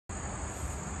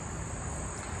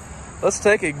Let's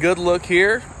take a good look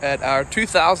here at our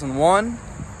 2001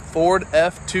 Ford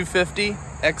F-250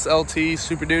 XLT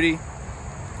Super Duty.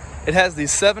 It has the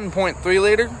 7.3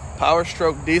 liter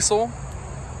Powerstroke diesel.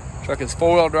 Truck is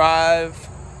 4-wheel drive,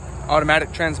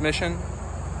 automatic transmission.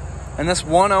 And this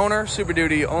one owner Super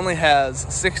Duty only has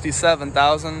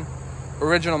 67,000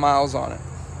 original miles on it.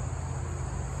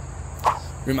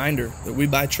 Reminder that we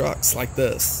buy trucks like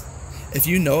this. If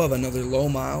you know of another low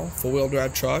mile 4-wheel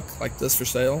drive truck like this for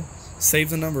sale, save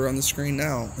the number on the screen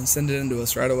now and send it in to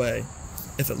us right away.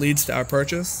 If it leads to our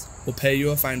purchase, we'll pay you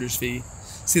a finder's fee.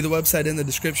 See the website in the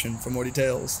description for more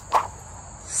details.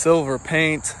 Silver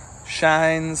paint,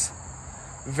 shines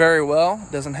very well.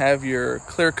 Doesn't have your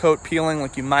clear coat peeling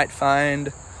like you might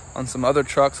find on some other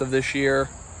trucks of this year.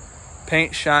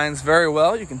 Paint shines very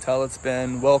well. You can tell it's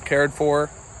been well cared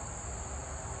for.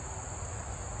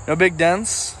 No big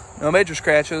dents, no major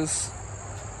scratches,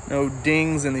 no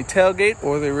dings in the tailgate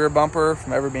or the rear bumper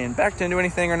from ever being backed into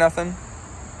anything or nothing.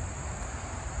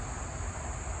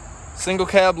 Single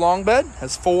cab long bed,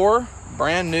 has 4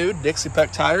 brand new Dixie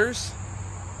Peck tires.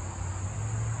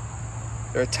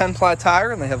 They're a 10-ply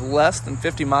tire and they have less than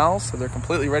 50 miles, so they're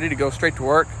completely ready to go straight to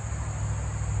work.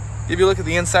 If you look at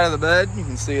the inside of the bed, you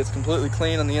can see it's completely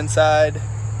clean on the inside.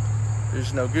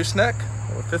 There's no gooseneck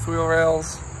or fifth wheel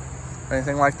rails,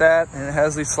 anything like that, and it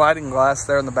has the sliding glass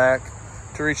there in the back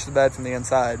to reach the bed from the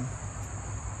inside.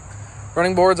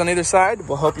 Running boards on either side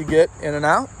will help you get in and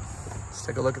out. Let's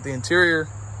take a look at the interior.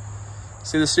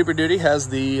 See, the Super Duty has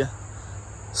the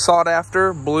sought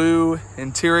after blue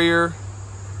interior.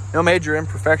 No major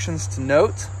imperfections to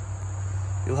note.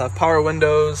 You'll have power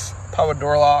windows, power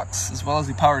door locks, as well as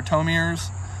the power tow mirrors.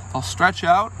 They'll stretch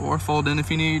out or fold in if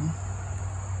you need.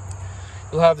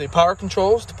 You'll have the power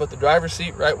controls to put the driver's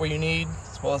seat right where you need,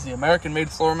 as well as the American-made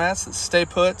floor mats that stay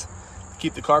put to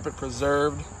keep the carpet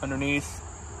preserved underneath.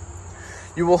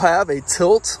 You will have a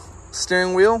tilt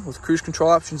steering wheel with cruise control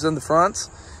options in the front.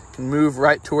 You can move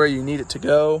right to where you need it to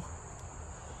go.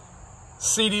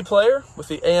 CD player with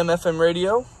the AM/FM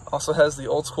radio. Also has the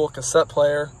old school cassette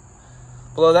player.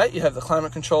 Below that you have the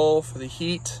climate control for the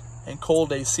heat and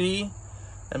cold AC.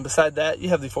 And beside that you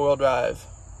have the 4-wheel drive.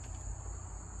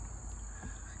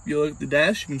 If you look at the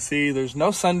dash, you can see there's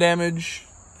no sun damage.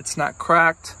 It's not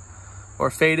cracked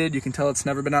or faded. You can tell it's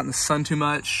never been out in the sun too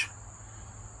much.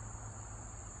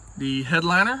 The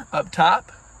headliner up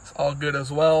top is all good as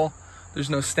well. There's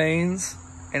no stains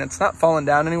and it's not falling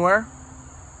down anywhere.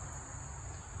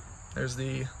 There's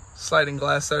the sliding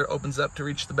glass there, opens up to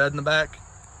reach the bed in the back.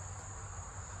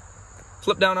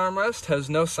 Flip down armrest has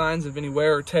no signs of any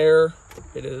wear or tear.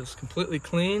 It is completely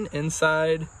clean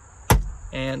inside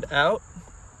and out.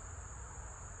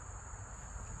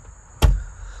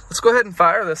 Let's go ahead and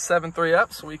fire this 7.3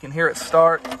 up so we can hear it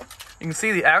start. You can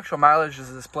see the actual mileage is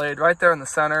displayed right there in the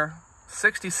center.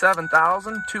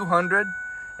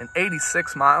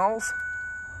 67,286 miles.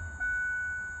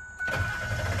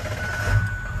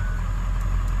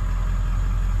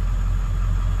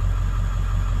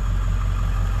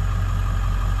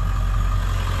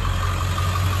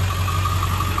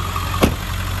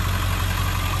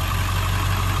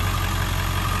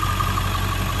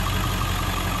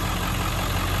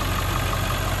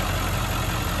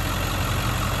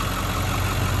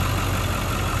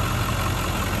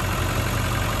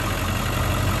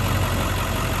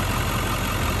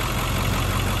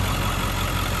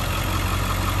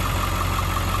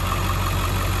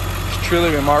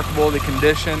 Truly remarkable, the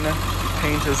condition the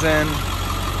paint is in.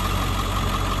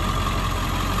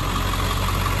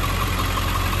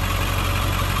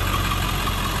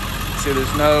 See,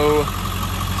 there's no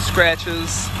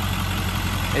scratches,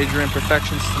 major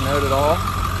imperfections to note at all.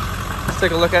 Let's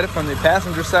take a look at it from the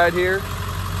passenger side here.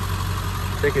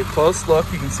 Take a close look.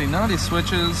 You can see none of these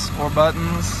switches or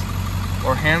buttons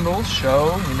or handles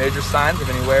show any major signs of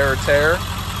any wear or tear.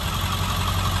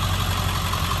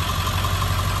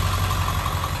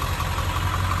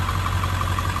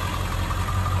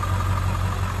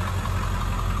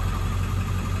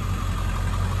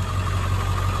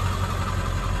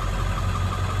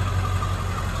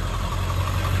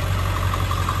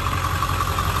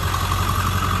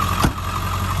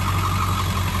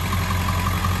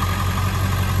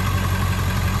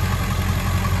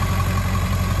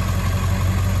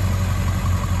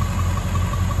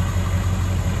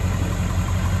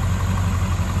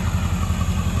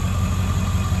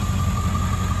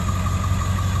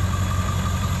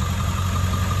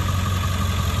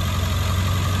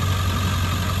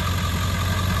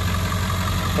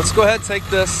 Let's go ahead and take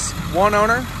this one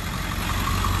owner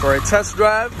for a test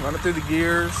drive, run it through the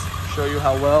gears, show you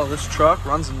how well this truck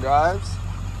runs and drives.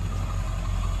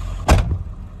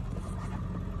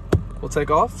 We'll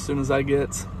take off as soon as I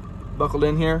get buckled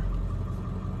in here.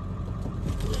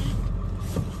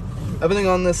 Everything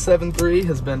on this 7.3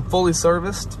 has been fully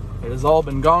serviced. It has all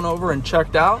been gone over and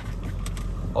checked out.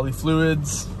 All the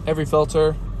fluids, every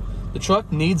filter. The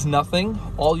truck needs nothing.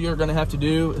 All you're gonna have to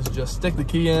do is just stick the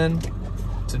key in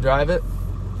to drive it.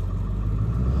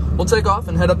 We'll take off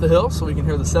and head up the hill so we can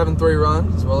hear the 7.3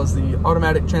 run, as well as the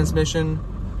automatic transmission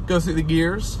go through the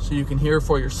gears so you can hear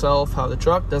for yourself how the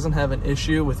truck doesn't have an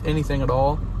issue with anything at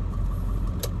all.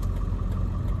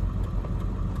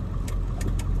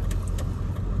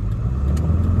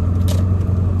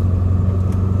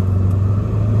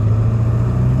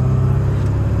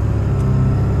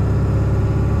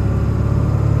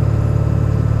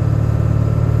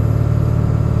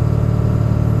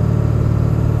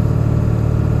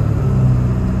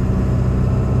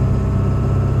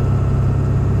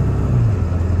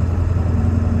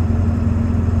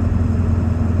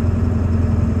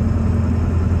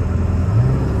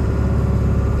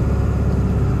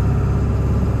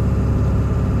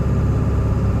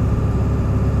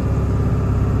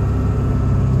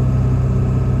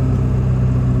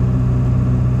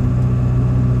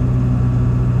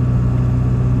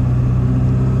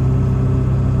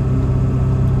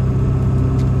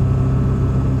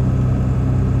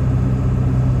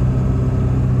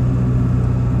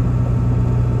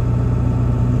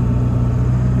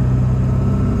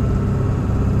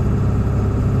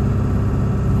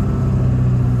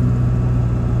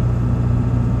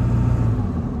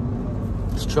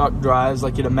 Truck drives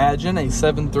like you'd imagine a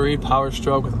 7.3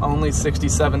 Powerstroke with only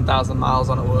 67,000 miles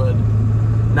on it would.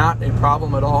 Not a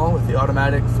problem at all with the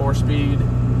automatic 4-speed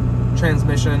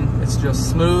transmission. It's just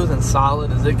smooth and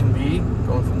solid as it can be,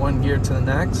 going from one gear to the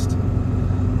next.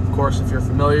 Of course, if you're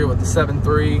familiar with the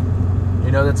 7.3,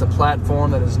 you know that's a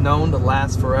platform that is known to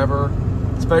last forever,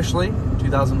 especially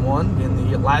 2001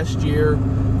 being the last year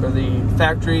for the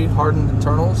factory hardened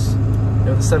internals. You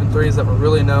know, the 7.3s that were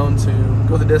really known to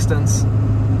go the distance.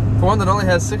 For one that only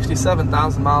has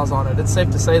 67,000 miles on it, it's safe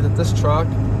to say that this truck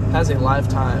has a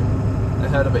lifetime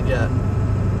ahead of it yet.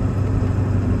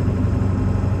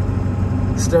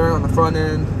 The steering on the front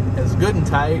end is good and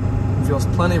tight and feels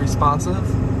plenty responsive.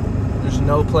 There's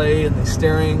no play in the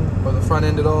steering or the front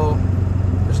end at all.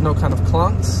 There's no kind of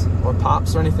clunks or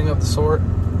pops or anything of the sort.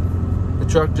 The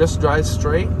truck just drives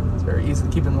straight. It's very easy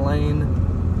to keep in the lane.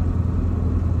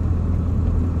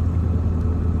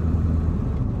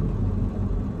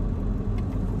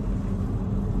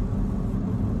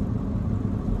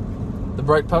 The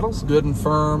brake pedal's good and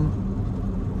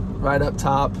firm, right up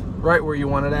top, right where you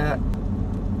want it at.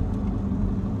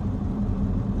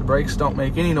 The brakes don't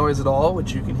make any noise at all,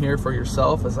 which you can hear for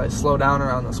yourself as I slow down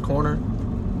around this corner.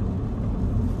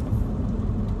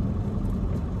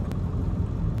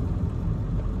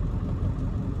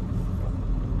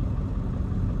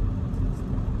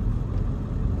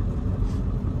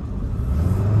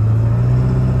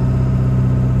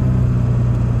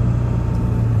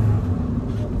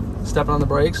 Stepping on the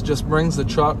brakes just brings the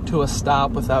truck to a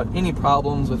stop without any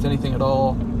problems with anything at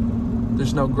all.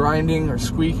 There's no grinding or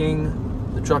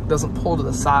squeaking. The truck doesn't pull to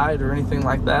the side or anything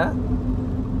like that.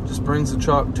 Just brings the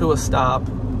truck to a stop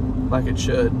like it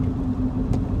should.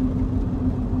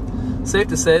 Safe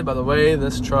to say, by the way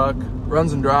this truck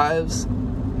runs and drives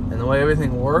and the way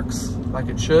everything works like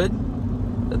it should,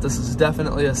 that this is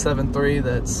definitely a 7.3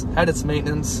 that's had its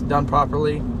maintenance done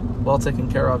properly, well taken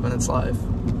care of in its life.